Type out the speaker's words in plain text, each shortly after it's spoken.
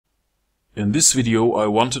In this video I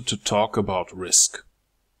wanted to talk about risk.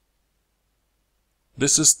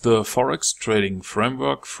 This is the Forex Trading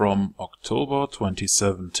Framework from October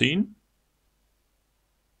 2017.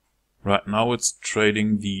 Right now it's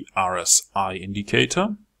trading the RSI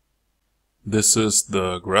Indicator. This is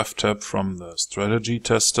the graph tab from the strategy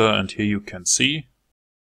tester, and here you can see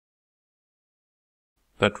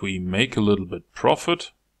that we make a little bit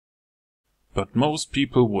profit. But most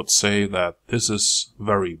people would say that this is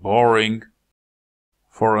very boring.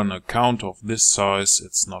 For an account of this size,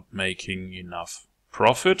 it's not making enough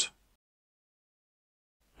profit,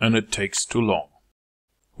 and it takes too long.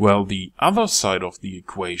 Well, the other side of the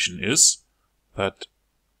equation is that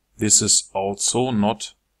this is also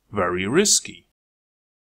not very risky.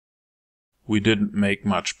 We didn't make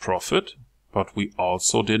much profit, but we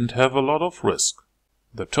also didn't have a lot of risk.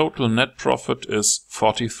 The total net profit is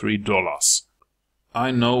 $43.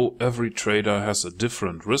 I know every trader has a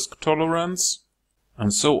different risk tolerance,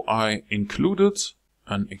 and so I included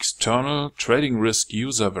an external trading risk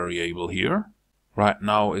user variable here. Right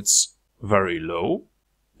now it's very low.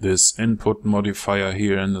 This input modifier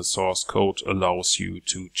here in the source code allows you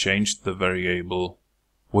to change the variable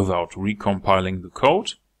without recompiling the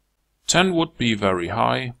code. 10 would be very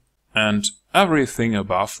high, and everything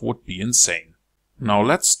above would be insane. Now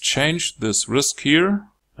let's change this risk here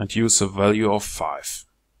and use a value of 5.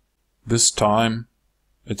 This time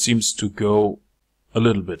it seems to go a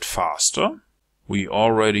little bit faster. We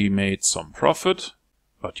already made some profit,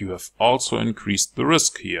 but you have also increased the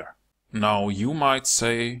risk here. Now you might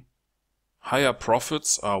say higher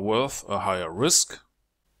profits are worth a higher risk,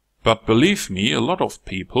 but believe me, a lot of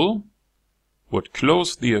people would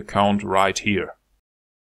close the account right here.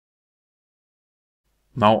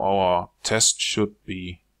 Now our test should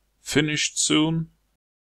be finished soon.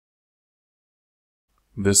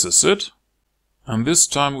 This is it. And this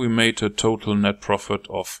time we made a total net profit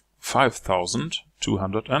of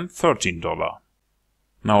 $5,213.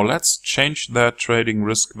 Now let's change that trading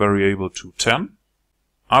risk variable to 10.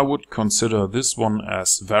 I would consider this one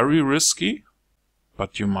as very risky,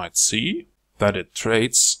 but you might see that it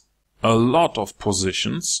trades a lot of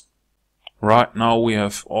positions. Right now we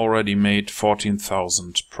have already made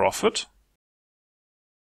 14,000 profit,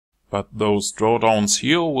 but those drawdowns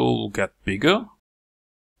here will get bigger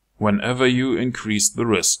whenever you increase the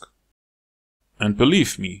risk. And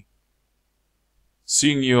believe me,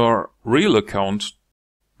 seeing your real account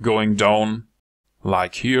going down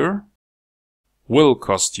like here will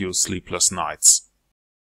cost you sleepless nights.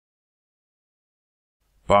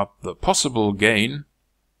 But the possible gain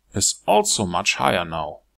is also much higher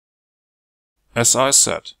now. As I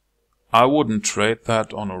said, I wouldn't trade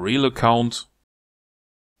that on a real account,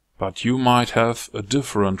 but you might have a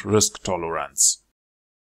different risk tolerance.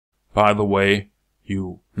 By the way,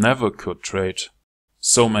 you never could trade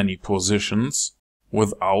so many positions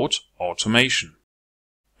without automation.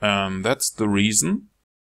 And that's the reason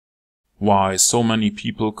why so many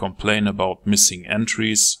people complain about missing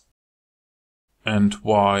entries and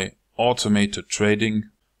why automated trading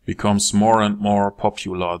becomes more and more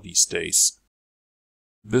popular these days.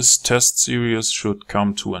 This test series should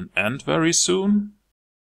come to an end very soon,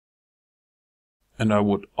 and I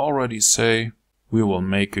would already say we will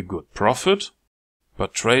make a good profit,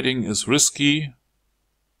 but trading is risky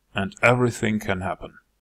and everything can happen.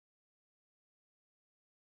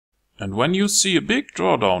 And when you see a big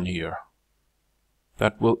drawdown here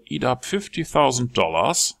that will eat up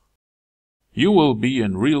 $50,000, you will be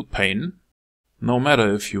in real pain, no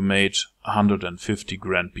matter if you made 150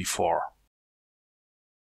 grand before.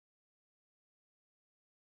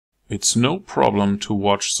 It's no problem to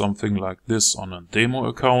watch something like this on a demo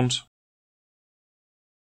account,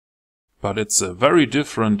 but it's a very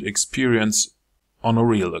different experience on a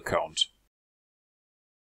real account.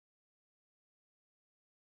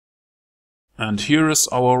 And here is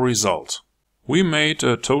our result. We made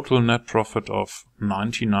a total net profit of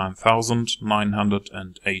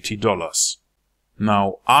 $99,980.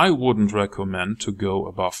 Now I wouldn't recommend to go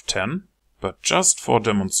above 10, but just for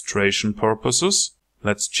demonstration purposes,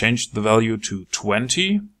 let's change the value to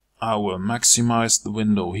 20. I will maximize the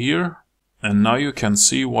window here, and now you can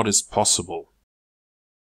see what is possible.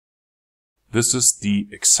 This is the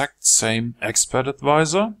exact same expert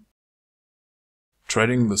advisor,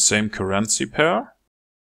 trading the same currency pair.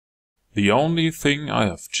 The only thing I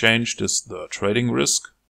have changed is the trading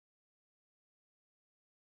risk.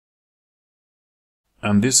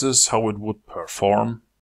 And this is how it would perform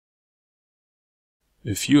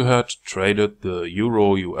if you had traded the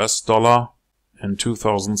Euro US dollar in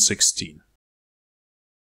 2016.